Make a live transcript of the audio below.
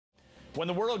When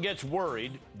the world gets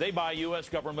worried, they buy U.S.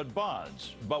 government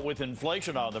bonds. But with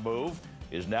inflation on the move,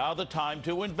 is now the time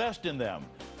to invest in them?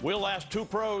 We'll ask two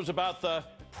pros about the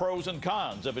pros and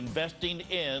cons of investing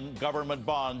in government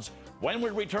bonds when we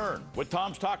return with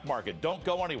Tom's Stock Market. Don't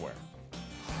go anywhere.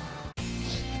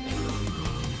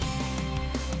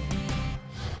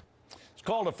 It's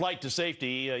called a flight to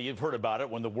safety. You've heard about it.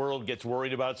 When the world gets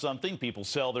worried about something, people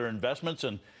sell their investments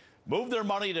and move their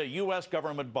money to U.S.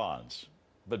 government bonds.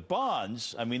 But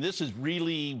bonds, I mean, this is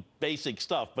really basic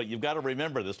stuff, but you've got to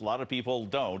remember this. A lot of people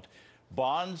don't.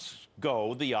 Bonds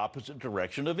go the opposite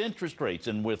direction of interest rates.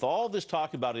 And with all this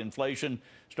talk about inflation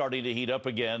starting to heat up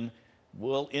again,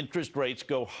 will interest rates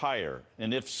go higher?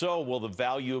 And if so, will the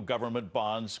value of government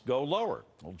bonds go lower?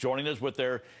 Well, joining us with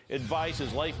their advice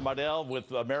is Laif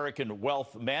with American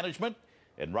Wealth Management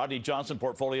and Rodney Johnson,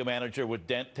 portfolio manager with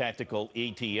Dent Tactical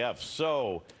ETFs.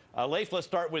 So, Laif, let's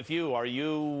start with you. Are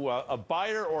you a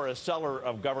buyer or a seller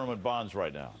of government bonds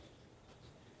right now?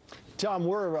 Tom,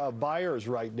 we're buyers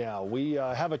right now. We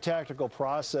have a tactical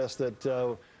process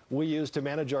that we use to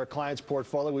manage our clients'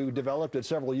 portfolio. We developed it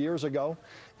several years ago.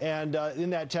 And in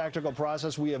that tactical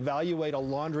process, we evaluate a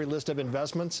laundry list of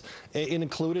investments.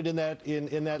 Included in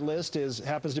that list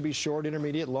happens to be short,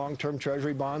 intermediate, long-term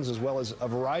treasury bonds, as well as a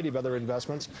variety of other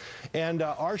investments. And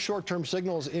our short-term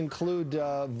signals include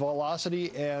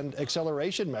velocity and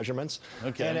acceleration measurements.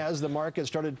 Okay. And as the market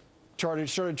started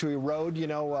to erode,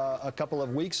 a couple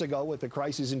of weeks ago with the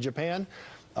crisis in Japan,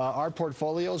 our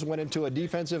portfolios went into a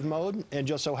defensive mode, and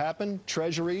just so happened,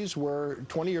 treasuries were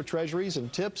 20-year treasuries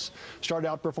and TIPS started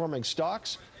outperforming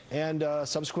stocks, and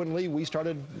subsequently we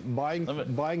started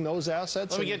buying those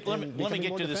assets. Let me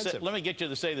get you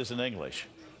to say this in English.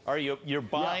 You're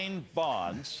buying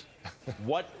bonds?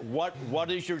 What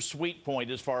is your sweet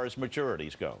point as far as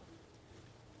maturities go?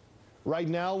 Right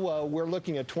now, we're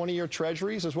looking at 20-year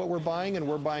treasuries is what we're buying, and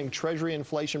we're buying treasury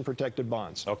inflation-protected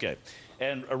bonds. Okay.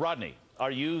 And Rodney, are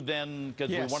you then,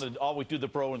 because we want to always do the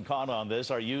pro and con on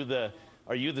this, are you the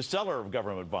seller of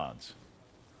government bonds?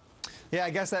 Yeah, I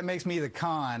guess that makes me the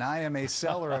con. I am a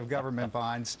seller of government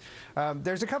bonds.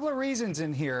 There's a couple of reasons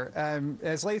in here.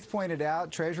 As Laif pointed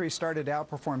out, Treasuries started to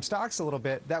outperform stocks a little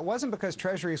bit. That wasn't because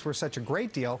Treasuries were such a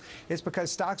great deal. It's because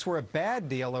stocks were a bad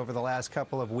deal over the last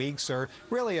couple of weeks, or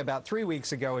really about 3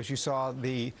 weeks ago, as you saw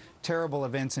the terrible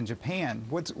events in Japan.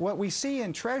 What we see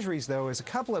in Treasuries, though, is a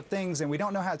couple of things, and we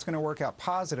don't know how it's going to work out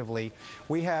positively.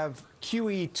 We have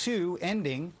QE2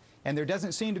 ending, and there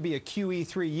doesn't seem to be a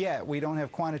QE3 yet. We don't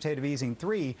have quantitative easing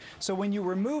 3. So when you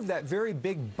remove that very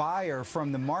big buyer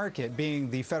from the market,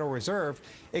 being the Federal Reserve,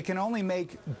 it can only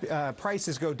make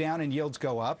prices go down and yields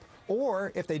go up.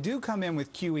 Or if they do come in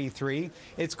with QE3,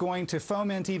 it's going to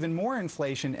foment even more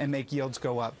inflation and make yields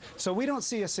go up. So we don't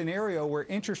see a scenario where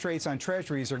interest rates on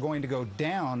treasuries are going to go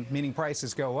down, meaning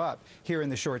prices go up, here in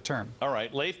the short term. All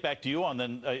right, Laif, back to you on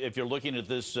then. If you're looking at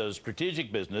this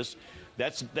strategic business,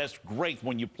 that's great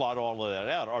when you plot all of that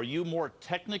out. Are you more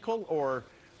technical, or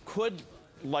could,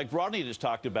 like Rodney just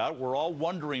talked about, we're all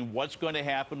wondering what's going to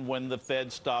happen when the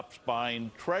Fed stops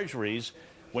buying treasuries,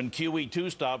 when QE2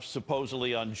 stops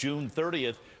supposedly on June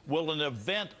 30th? Will an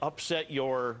event upset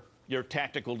your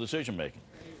tactical decision making?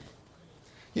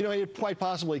 It quite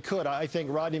possibly could. I think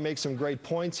Rodney makes some great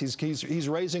points. He's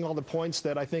raising all the points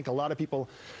that I think a lot of people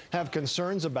have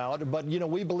concerns about. But,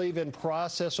 we believe in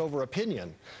process over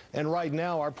opinion. And right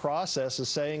now, our process is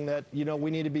saying that,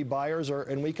 we need to be buyers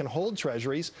and we can hold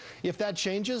treasuries. If that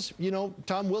changes,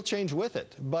 Tom, we'll change with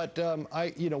it. But,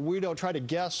 we don't try to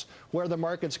guess where the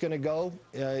market's going to go.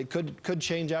 It could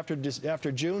change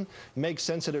after June. Makes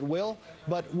sense that it will.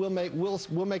 But we'll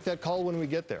make that call when we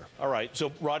get there. All right.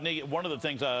 So, Rodney, one of the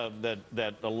things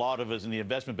that a lot of us in the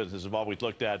investment business have always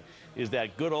looked at is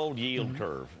that good old yield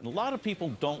curve. And a lot of people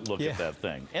don't look at that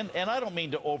thing. And I don't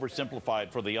mean to oversimplify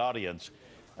it for the audience,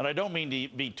 and I don't mean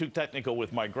to be too technical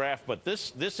with my graph, but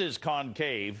this is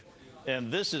concave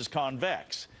and this is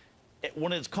convex.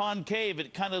 When it's concave,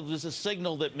 it kind of is a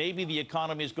signal that maybe the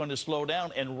economy is going to slow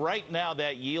down. And right now,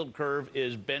 that yield curve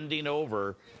is bending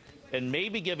over and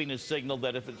maybe giving a signal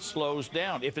that if it slows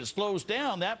down,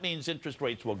 that means interest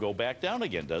rates will go back down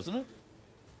again, doesn't it?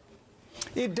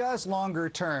 It does longer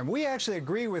term. We actually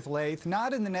agree with Laif,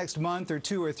 not in the next month or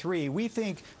 2 or 3. We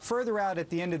think further out at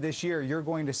the end of this year, you're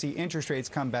going to see interest rates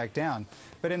come back down.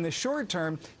 But in the short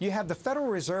term, you have the Federal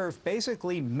Reserve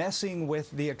basically messing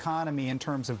with the economy in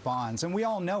terms of bonds, and we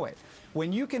all know it.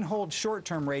 when you can hold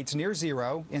short-term rates near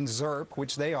zero in ZIRP,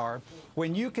 which they are,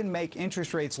 when you can make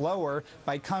interest rates lower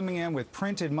by coming in with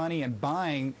printed money and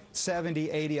buying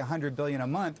 70, 80, 100 billion a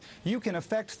month, you can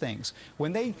affect things.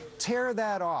 When they tear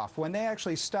that off, when they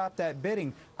actually stop that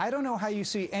bidding, I don't know how you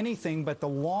see anything but the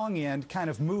long end kind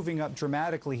of moving up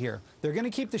dramatically here. They're going to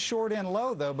keep the short end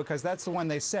low, though, because that's the one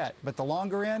they set. But the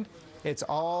longer end, it's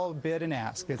all bid and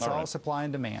ask. It's all supply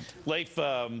and demand. Laif,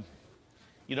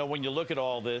 you know, when you look at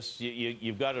all this,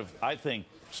 you've got to, I think,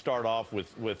 start off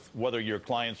with whether your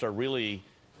clients are really,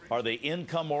 are they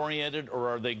income-oriented or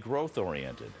are they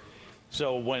growth-oriented?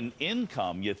 So when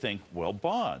income, you think, well,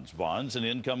 bonds and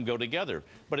income go together.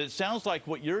 But it sounds like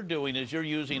what you're doing is you're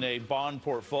using a bond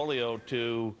portfolio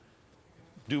to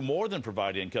do more than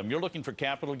provide income. You're looking for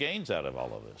capital gains out of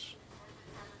all of this.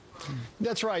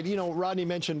 That's right. You know, Rodney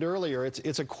mentioned earlier,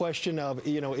 it's a question of,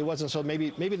 you know, it wasn't so maybe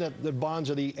the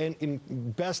bonds are the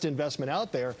best investment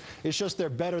out there. It's just they're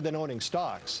better than owning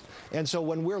stocks. And so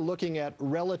when we're looking at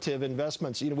relative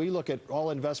investments, you know, we look at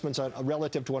all investments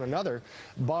relative to one another.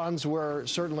 Bonds were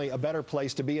certainly a better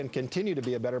place to be and continue to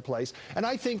be a better place. And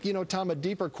I think, you know, Tom, a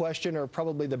deeper question, or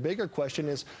probably the bigger question,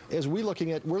 is we're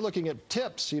looking at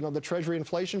TIPS, you know, the Treasury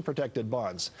inflation protected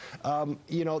bonds.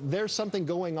 You know, there's something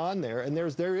going on there, and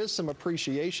there is some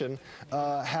appreciation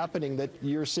happening that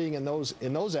you're seeing in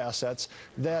those assets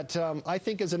that I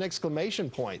think is an exclamation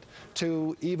point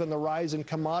to even the rise in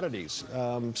commodities.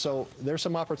 So there's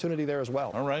some opportunity there as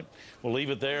well. All right. We'll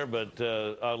leave it there. But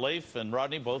Laif and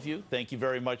Rodney, both of you, thank you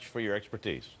very much for your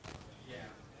expertise.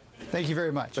 Thank you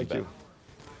very much. Thank you.